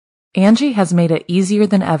Angie has made it easier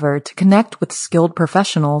than ever to connect with skilled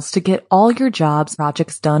professionals to get all your jobs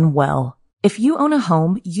projects done well. If you own a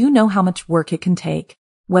home, you know how much work it can take,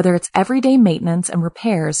 whether it's everyday maintenance and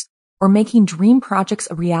repairs or making dream projects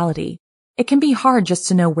a reality. It can be hard just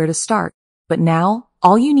to know where to start, but now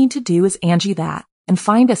all you need to do is Angie that and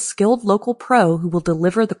find a skilled local pro who will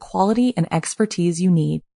deliver the quality and expertise you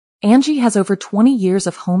need. Angie has over 20 years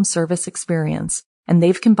of home service experience, and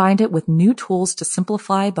they've combined it with new tools to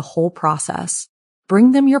simplify the whole process.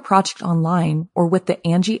 Bring them your project online or with the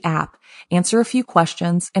Angie app, answer a few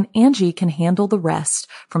questions, and Angie can handle the rest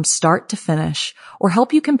from start to finish, or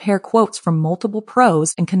help you compare quotes from multiple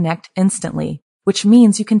pros and connect instantly, which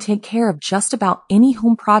means you can take care of just about any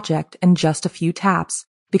home project in just a few taps.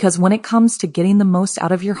 Because when it comes to getting the most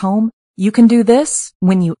out of your home, you can do this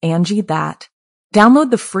when you Angie that.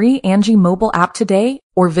 Download the free Angie mobile app today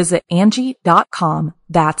or visit Angie.com.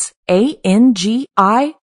 That's ANGI.com.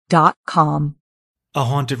 A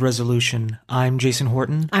Haunted Resolution. I'm Jason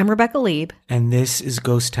Horton. I'm Rebecca Lieb. And this is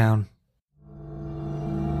Ghost Town.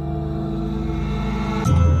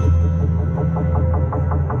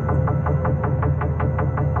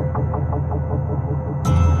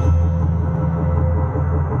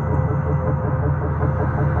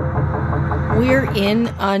 We're in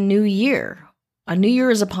a new year. A new year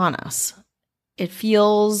is upon us. It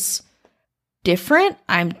feels different.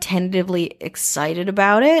 I'm tentatively excited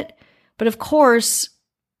about it. But of course,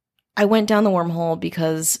 I went down the wormhole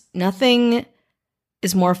because nothing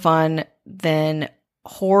is more fun than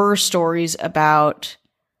horror stories about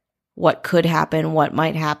what could happen, what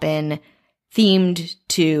might happen, themed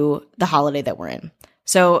to the holiday that we're in.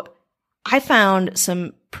 So I found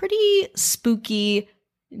some pretty spooky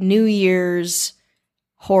New Year's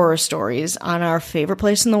horror stories on our favorite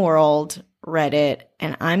place in the world, Reddit,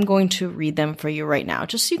 and I'm going to read them for you right now,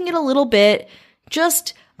 just so you can get a little bit,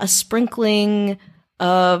 just a sprinkling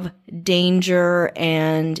of danger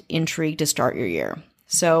and intrigue to start your year.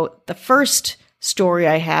 So the first story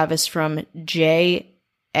I have is from JEH.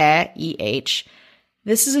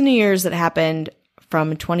 This is a New Year's that happened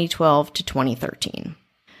from 2012 to 2013.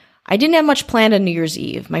 I didn't have much planned on New Year's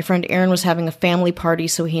Eve. My friend Aaron was having a family party,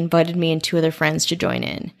 so he invited me and two other friends to join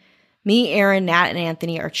in. Me, Aaron, Nat, and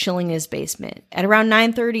Anthony are chilling in his basement. At around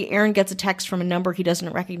 9:30, Aaron gets a text from a number he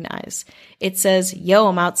doesn't recognize. It says, "Yo,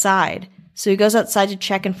 I'm outside." So he goes outside to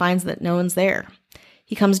check and finds that no one's there.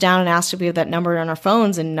 He comes down and asks if we have that number on our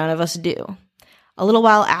phones, and none of us do. A little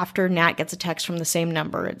while after, Nat gets a text from the same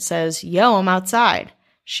number. It says, "Yo, I'm outside."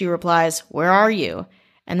 She replies, "Where are you?"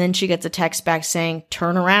 And then she gets a text back saying,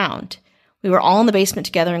 "Turn around." We were all in the basement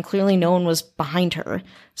together and clearly no one was behind her,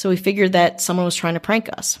 so we figured that someone was trying to prank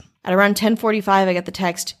us. At around 10:45, I get the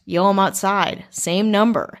text, "Yo, I'm outside." Same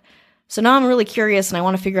number. So now I'm really curious and I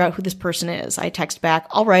want to figure out who this person is. I text back,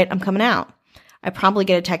 "All right, I'm coming out." I promptly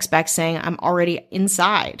get a text back saying I'm already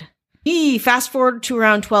inside. Fast forward to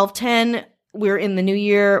around 12:10. We're in the new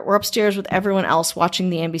year. We're upstairs with everyone else watching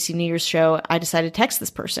the NBC New Year's show. I decided to text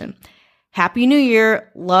this person. "Happy New Year.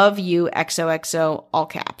 Love you, XOXO," all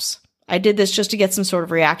caps. I did this just to get some sort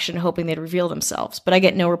of reaction, hoping they'd reveal themselves, but I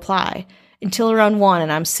get no reply. Until around 1,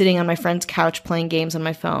 and I'm sitting on my friend's couch playing games on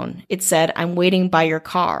my phone. It said, "I'm waiting by your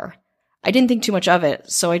car." I didn't think too much of it,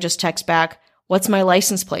 so I just text back, "What's my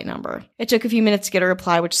license plate number?" It took a few minutes to get a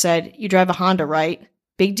reply which said, "You drive a Honda, right?"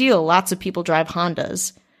 Big deal, lots of people drive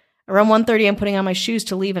Hondas. Around 1:30, I'm putting on my shoes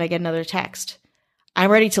to leave and I get another text. "I'm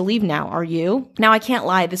ready to leave now, are you?" Now I can't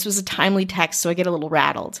lie, this was a timely text, so I get a little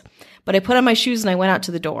rattled. But I put on my shoes and I went out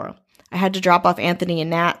to the door. I had to drop off Anthony and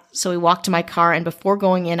Nat, so we walked to my car, and before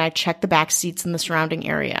going in, I checked the back seats in the surrounding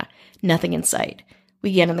area. Nothing in sight.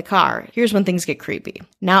 We get in the car. Here's when things get creepy.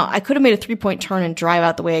 Now, I could have made a 3-point turn and drive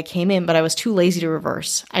out the way I came in, but I was too lazy to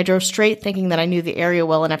reverse. I drove straight, thinking that I knew the area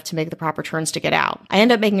well enough to make the proper turns to get out. I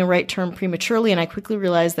end up making a right turn prematurely, and I quickly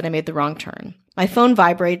realized that I made the wrong turn. My phone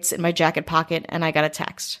vibrates in my jacket pocket, and I got a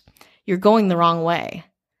text. "You're going the wrong way."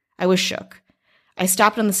 I was shook. I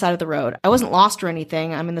stopped on the side of the road. I wasn't lost or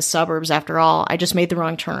anything. I'm in the suburbs after all. I just made the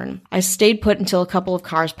wrong turn. I stayed put until a couple of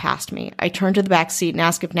cars passed me. I turned to the back seat and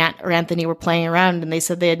asked if Nat or Anthony were playing around, and they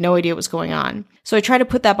said they had no idea what was going on. So I tried to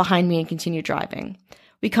put that behind me and continue driving.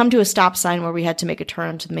 We come to a stop sign where we had to make a turn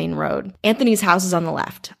onto the main road. Anthony's house is on the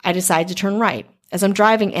left. I decide to turn right. As I'm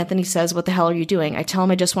driving, Anthony says, "What the hell are you doing?" I tell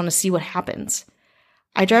him I just want to see what happens.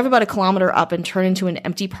 I drive about a kilometer up and turn into an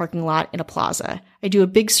empty parking lot in a plaza. I do a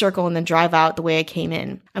big circle and then drive out the way I came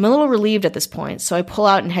in. I'm a little relieved at this point, so I pull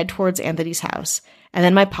out and head towards Anthony's house, and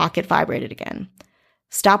then my pocket vibrated again.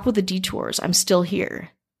 Stop with the detours. I'm still here.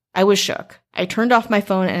 I was shook. I turned off my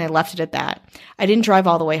phone and I left it at that. I didn't drive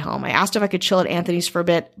all the way home. I asked if I could chill at Anthony's for a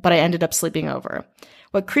bit, but I ended up sleeping over.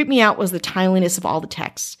 What creeped me out was the timeliness of all the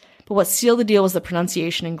texts. But what sealed the deal was the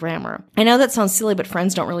pronunciation and grammar. I know that sounds silly, but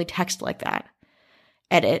friends don't really text like that.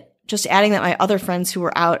 Edit. Just adding that my other friends who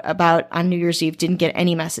were out about on New Year's Eve didn't get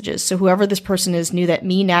any messages, so whoever this person is knew that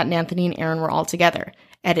me, Nat, and Anthony, and Aaron were all together.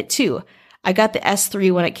 Edit 2. I got the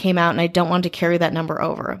S3 when it came out, and I don't want to carry that number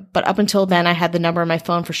over. But up until then, I had the number on my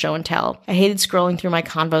phone for show and tell. I hated scrolling through my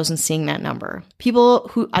convos and seeing that number. People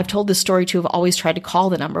who I've told this story to have always tried to call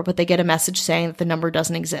the number, but they get a message saying that the number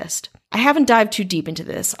doesn't exist. I haven't dived too deep into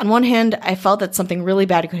this. On one hand, I felt that something really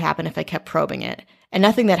bad could happen if I kept probing it. And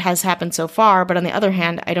nothing that has happened so far, but on the other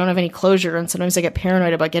hand, I don't have any closure, and sometimes I get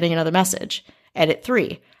paranoid about getting another message. Edit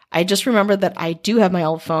 3. I just remembered that I do have my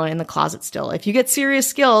old phone in the closet still. If you get serious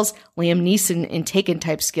skills, Liam Neeson in Taken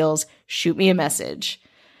type skills, shoot me a message.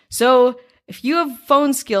 So if you have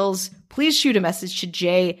phone skills, please shoot a message to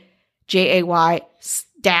JAY-EH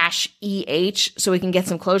so we can get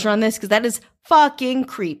some closure on this, because that is fucking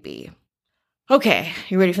creepy. Okay,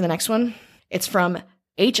 you ready for the next one? It's from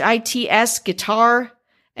HITS Guitar,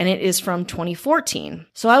 and it is from 2014.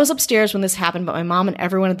 So I was upstairs when this happened, but my mom and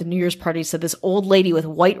everyone at the New Year's party said this old lady with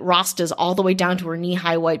white rastas all the way down to her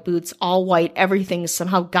knee-high white boots, all white, everything,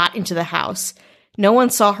 somehow got into the house. No one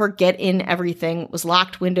saw her get in everything, was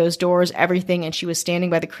locked windows, doors, everything, and she was standing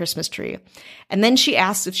by the Christmas tree. And then she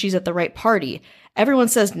asks if she's at the right party. Everyone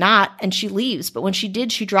says not, and she leaves, but when she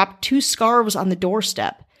did, she dropped 2 scarves on the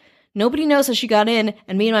doorstep. Nobody knows how she got in,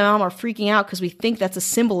 and me and my mom are freaking out because we think that's a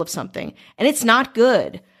symbol of something. And it's not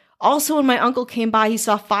good. Also, when my uncle came by, he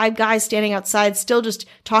saw 5 guys standing outside, still just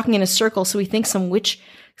talking in a circle, so we think some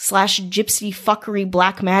witch/gypsy fuckery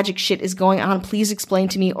black magic shit is going on. Please explain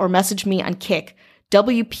to me or message me on Kik.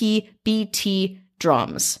 WPBT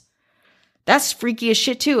drums. That's freaky as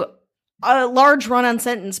shit, too. A large run-on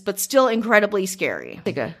sentence, but still incredibly scary.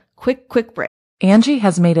 Take a quick break. Angie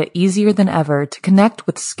has made it easier than ever to connect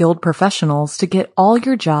with skilled professionals to get all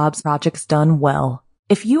your jobs projects done well.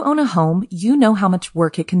 If you own a home, you know how much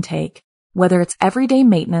work it can take, whether it's everyday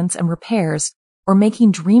maintenance and repairs or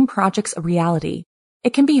making dream projects a reality.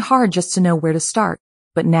 It can be hard just to know where to start,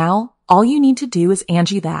 but now all you need to do is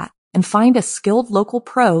Angie that and find a skilled local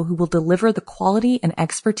pro who will deliver the quality and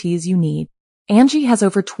expertise you need. Angie has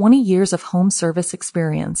over 20 years of home service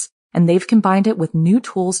experience, and they've combined it with new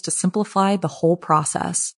tools to simplify the whole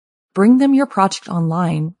process. Bring them your project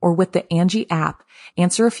online or with the Angie app,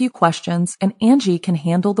 answer a few questions, and Angie can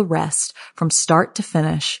handle the rest from start to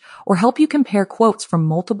finish or help you compare quotes from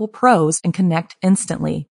multiple pros and connect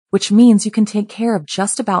instantly, which means you can take care of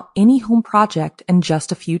just about any home project in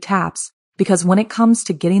just a few taps. Because when it comes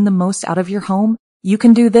to getting the most out of your home, you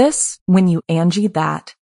can do this when you Angie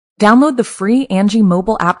that. Download the free Angie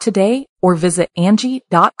mobile app today or visit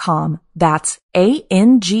Angie.com. That's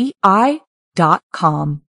ANGI.com.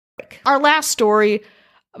 Our last story,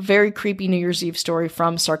 a very creepy New Year's Eve story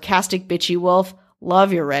from Sarcastic Bitchy Wolf.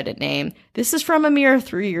 Love your Reddit name. This is from a mere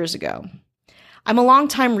 3 years ago. I'm a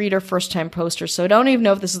long-time reader, first-time poster, so I don't even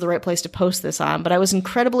know if this is the right place to post this on, but I was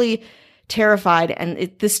incredibly terrified,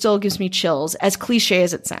 and this still gives me chills, as cliche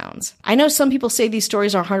as it sounds. I know some people say these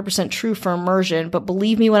stories are 100% true for immersion, but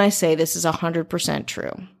believe me when I say this is 100%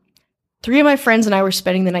 true. 3 of my friends and I were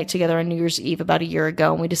spending the night together on New Year's Eve about a year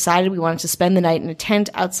ago, and we decided we wanted to spend the night in a tent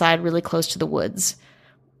outside really close to the woods.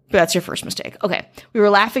 But that's your first mistake. Okay. We were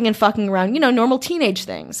laughing and fucking around, normal teenage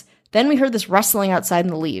things. Then we heard this rustling outside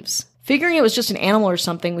in the leaves. Figuring it was just an animal or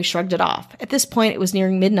something, we shrugged it off. At this point, it was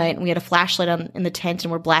nearing midnight, and we had a flashlight in the tent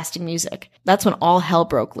and were blasting music. That's when all hell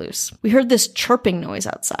broke loose. We heard this chirping noise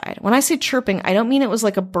outside. When I say chirping, I don't mean it was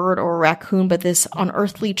like a bird or a raccoon, but this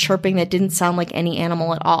unearthly chirping that didn't sound like any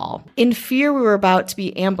animal at all. In fear we were about to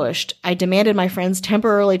be ambushed, I demanded my friends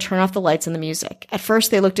temporarily turn off the lights and the music. At first,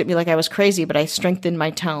 they looked at me like I was crazy, but I strengthened my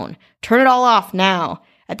tone. Turn it all off now.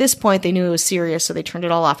 At this point, they knew it was serious, so they turned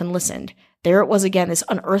it all off and listened. There it was again, this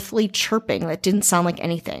unearthly chirping that didn't sound like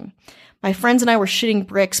anything. My friends and I were shitting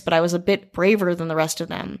bricks, but I was a bit braver than the rest of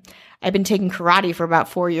them. I've been taking karate for about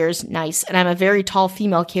 4 years, nice, and I'm a very tall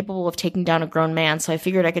female capable of taking down a grown man, so I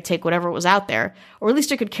figured I could take whatever was out there, or at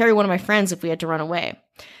least I could carry one of my friends if we had to run away.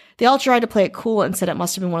 They all tried to play it cool and said it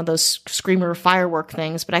must have been one of those screamer firework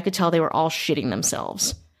things, but I could tell they were all shitting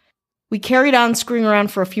themselves. We carried on screwing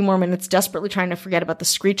around for a few more minutes, desperately trying to forget about the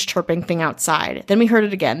screech chirping thing outside. Then we heard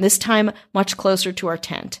it again, this time much closer to our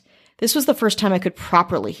tent. This was the first time I could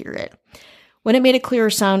properly hear it. When it made a clearer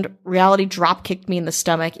sound, reality drop-kicked me in the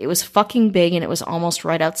stomach. It was fucking big, and it was almost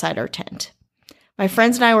right outside our tent. My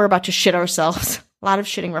friends and I were about to shit ourselves. A lot of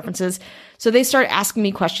shitting references. So they started asking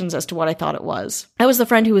me questions as to what I thought it was. I was the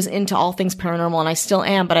friend who was into all things paranormal, and I still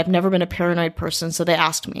am, but I've never been a paranoid person, so they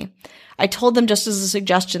asked me. I told them just as a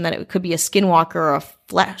suggestion that it could be a skinwalker or a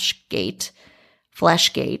fleshgate,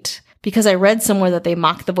 because I read somewhere that they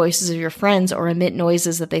mock the voices of your friends or emit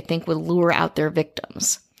noises that they think would lure out their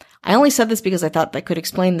victims. I only said this because I thought that could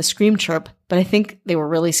explain the scream chirp, but I think they were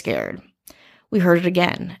really scared. We heard it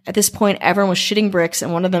again. At this point, everyone was shitting bricks,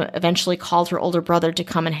 and one of them eventually called her older brother to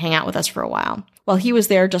come and hang out with us for a while. While he was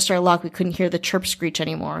there, just our luck, we couldn't hear the chirp screech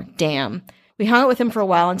anymore. Damn. We hung out with him for a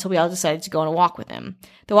while until we all decided to go on a walk with him.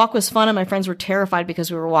 The walk was fun, and my friends were terrified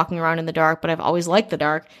because we were walking around in the dark, but I've always liked the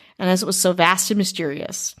dark, and as it was so vast and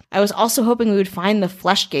mysterious. I was also hoping we would find the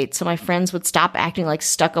fleshgate so my friends would stop acting like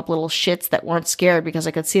stuck-up little shits that weren't scared because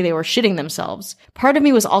I could see they were shitting themselves. Part of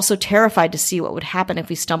me was also terrified to see what would happen if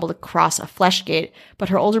we stumbled across a fleshgate, but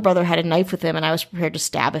her older brother had a knife with him, and I was prepared to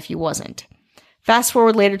stab if he wasn't. Fast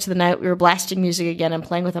forward later to the night, we were blasting music again and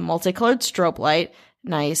playing with a multicolored strobe light.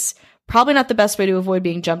 Nice. Probably not the best way to avoid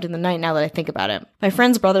being jumped in the night now that I think about it. My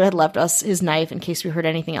friend's brother had left us his knife in case we heard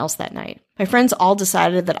anything else that night. My friends all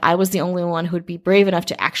decided that I was the only one who would be brave enough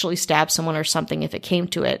to actually stab someone or something if it came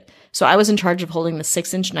to it, so I was in charge of holding the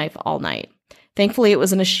 6-inch knife all night. Thankfully, it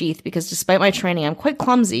was in a sheath because despite my training, I'm quite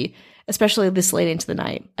clumsy, especially this late into the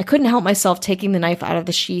night. I couldn't help myself taking the knife out of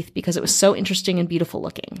the sheath because it was so interesting and beautiful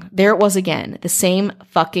looking. There it was again, the same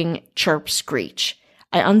fucking chirp screech.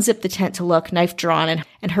 I unzipped the tent to look, knife drawn,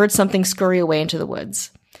 and heard something scurry away into the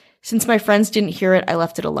woods. Since my friends didn't hear it, I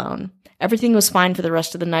left it alone. Everything was fine for the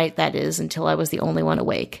rest of the night, that is, until I was the only one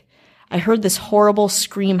awake. I heard this horrible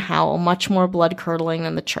scream howl, much more blood-curdling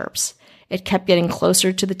than the chirps. It kept getting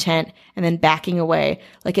closer to the tent and then backing away,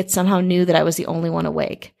 like it somehow knew that I was the only one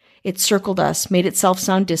awake. It circled us, made itself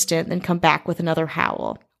sound distant, then come back with another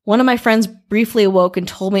howl. One of my friends briefly awoke and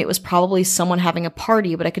told me it was probably someone having a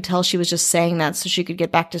party, but I could tell she was just saying that so she could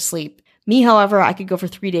get back to sleep. Me, however, I could go for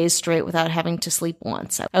 3 days straight without having to sleep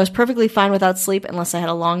once. I was perfectly fine without sleep unless I had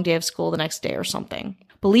a long day of school the next day or something.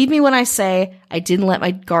 Believe me when I say I didn't let my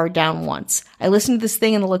guard down once. I listened to this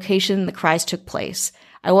thing in the location the cries took place.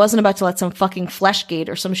 I wasn't about to let some fucking fleshgate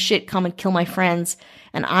or some shit come and kill my friends,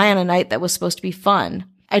 and I on a night that was supposed to be fun.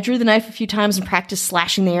 I drew the knife a few times and practiced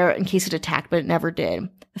slashing the air in case it attacked, but it never did.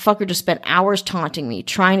 The fucker just spent hours taunting me,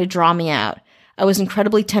 trying to draw me out. I was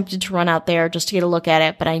incredibly tempted to run out there just to get a look at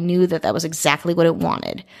it, but I knew that that was exactly what it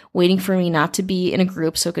wanted, waiting for me not to be in a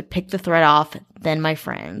group so it could pick the threat off, then my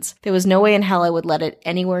friends. There was no way in hell I would let it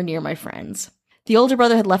anywhere near my friends. The older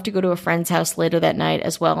brother had left to go to a friend's house later that night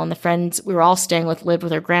as well, and the friends we were all staying with lived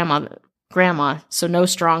with her grandma, so no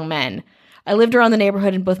strong men. I lived around the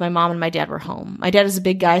neighborhood and both my mom and my dad were home. My dad is a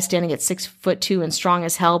big guy standing at 6'2" and strong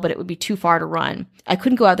as hell, but it would be too far to run. I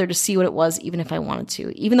couldn't go out there to see what it was even if I wanted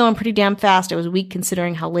to. Even though I'm pretty damn fast, I was weak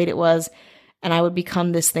considering how late it was and I would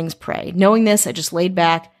become this thing's prey. Knowing this, I just laid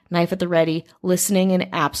back, knife at the ready, listening in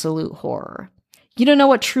absolute horror. You don't know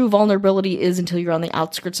what true vulnerability is until you're on the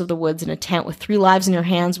outskirts of the woods in a tent with 3 lives in your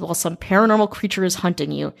hands while some paranormal creature is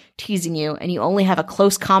hunting you, teasing you, and you only have a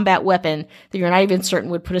close combat weapon that you're not even certain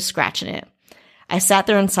would put a scratch in it. I sat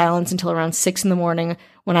there in silence until around 6 a.m.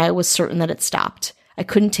 when I was certain that it stopped. I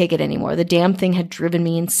couldn't take it anymore. The damn thing had driven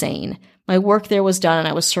me insane. My work there was done and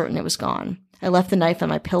I was certain it was gone. I left the knife on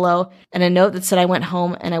my pillow and a note that said I went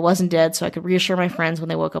home and I wasn't dead so I could reassure my friends when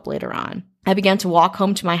they woke up later on. I began to walk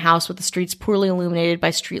home to my house with the streets poorly illuminated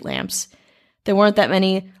by street lamps. There weren't that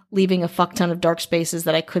many, leaving a fuck ton of dark spaces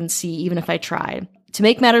that I couldn't see even if I tried. To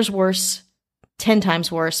make matters worse, 10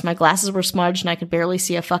 times worse, my glasses were smudged and I could barely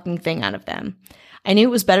see a fucking thing out of them. I knew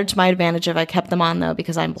it was better to my advantage if I kept them on though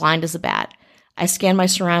because I'm blind as a bat. I scanned my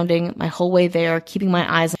surrounding, my whole way there, keeping my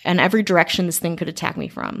eyes in every direction this thing could attack me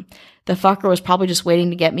from. The fucker was probably just waiting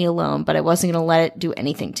to get me alone, but I wasn't going to let it do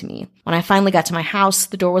anything to me. When I finally got to my house,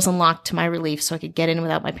 the door was unlocked to my relief so I could get in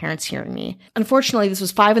without my parents hearing me. Unfortunately, this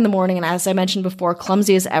was 5 a.m, and as I mentioned before,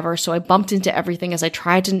 clumsy as ever, so I bumped into everything as I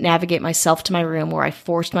tried to navigate myself to my room where I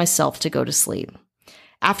forced myself to go to sleep.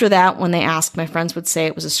 After that, when they asked, my friends would say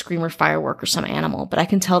it was a screamer firework or some animal, but I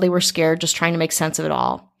can tell they were scared just trying to make sense of it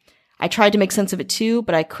all. I tried to make sense of it too,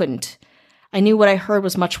 but I couldn't. I knew what I heard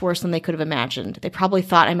was much worse than they could have imagined. They probably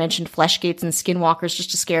thought I mentioned fleshgates and skinwalkers just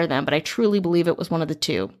to scare them, but I truly believe it was one of the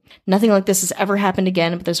two. Nothing like this has ever happened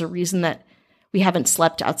again, but there's a reason that we haven't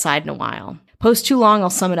slept outside in a while. Post too long, I'll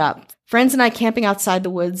sum it up. Friends and I camping outside the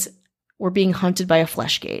woods we're being hunted by a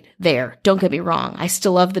fleshgate. There, don't get me wrong. I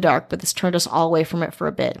still love the dark, but this turned us all away from it for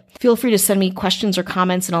a bit. Feel free to send me questions or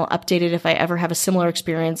comments and I'll update it if I ever have a similar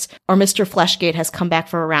experience or Mr. Fleshgate has come back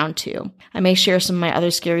for a round 2. I may share some of my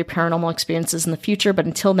other scary paranormal experiences in the future, but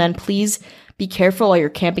until then, please be careful while you're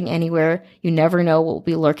camping anywhere. You never know what will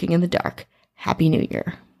be lurking in the dark. Happy New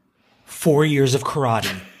Year. 4 years of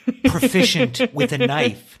karate, proficient with a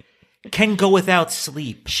knife, can go without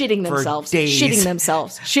sleep. Shitting themselves.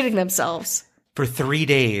 Shitting themselves. For 3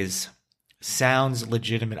 days. Sounds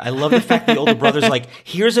legitimate. I love the fact the older brother's like,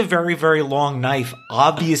 here's a very, very long knife.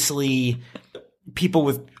 Obviously, people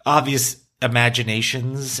with obvious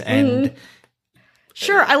imaginations and...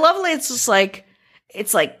 Sure, I love that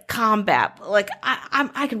it's like combat. Like,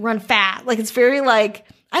 I can run fast. Like, it's very like...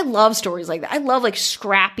 I love stories like that. I love like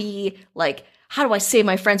scrappy, like, how do I save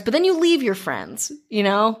my friends? But then you leave your friends, you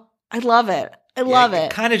know? I love it. I love it.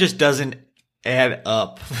 It kind of just doesn't add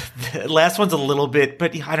up. The last one's a little bit,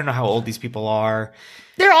 but I don't know how old these people are.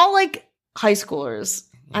 They're all like high schoolers.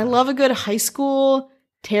 Yeah. I love a good high school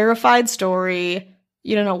terrified story.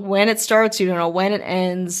 You don't know when it starts. You don't know when it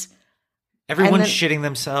ends. Everyone's shitting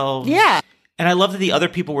themselves. Yeah. And I love that the other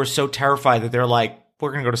people were so terrified that they're like,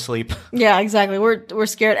 we're going to go to sleep. Yeah, exactly. We're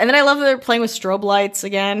scared. And then I love that they're playing with strobe lights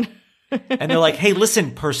again. And they're like, hey,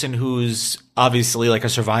 listen, person who's obviously like a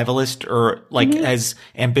survivalist or like has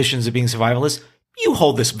ambitions of being survivalist, you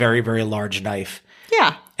hold this very, very large knife.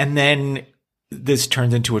 Yeah. And then this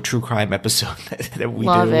turns into a true crime episode that we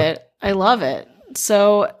love it. I love it.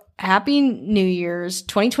 So happy New Year's.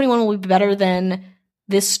 2021 will be better than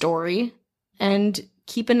this story. And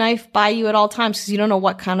keep a knife by you at all times because you don't know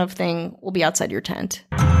what kind of thing will be outside your tent.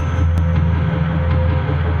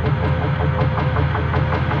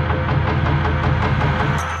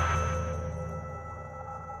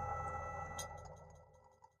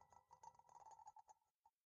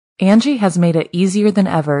 Angie has made it easier than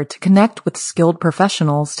ever to connect with skilled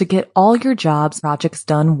professionals to get all your jobs projects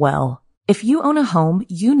done well. If you own a home,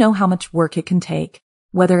 you know how much work it can take,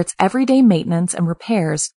 whether it's everyday maintenance and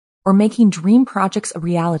repairs or making dream projects a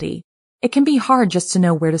reality. It can be hard just to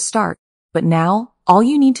know where to start, but now all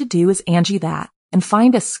you need to do is Angie that and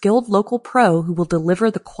find a skilled local pro who will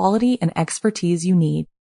deliver the quality and expertise you need.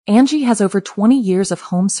 Angie has over 20 years of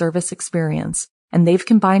home service experience, and they've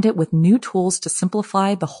combined it with new tools to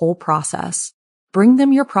simplify the whole process. Bring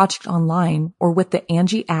them your project online or with the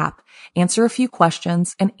Angie app, answer a few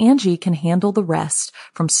questions, and Angie can handle the rest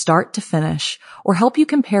from start to finish or help you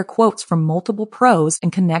compare quotes from multiple pros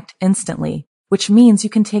and connect instantly, which means you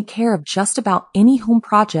can take care of just about any home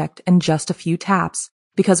project in just a few taps.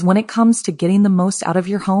 Because when it comes to getting the most out of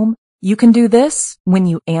your home, you can do this when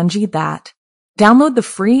you Angie that. Download the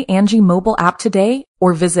free Angie mobile app today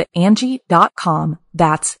or visit Angie.com.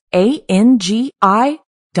 That's ANGI.com.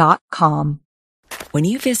 When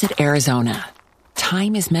you visit Arizona,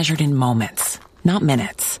 time is measured in moments, not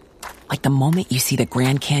minutes. Like the moment you see the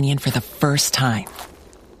Grand Canyon for the first time.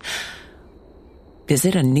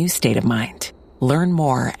 Visit a new state of mind. Learn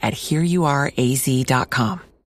more at hereyouareaz.com.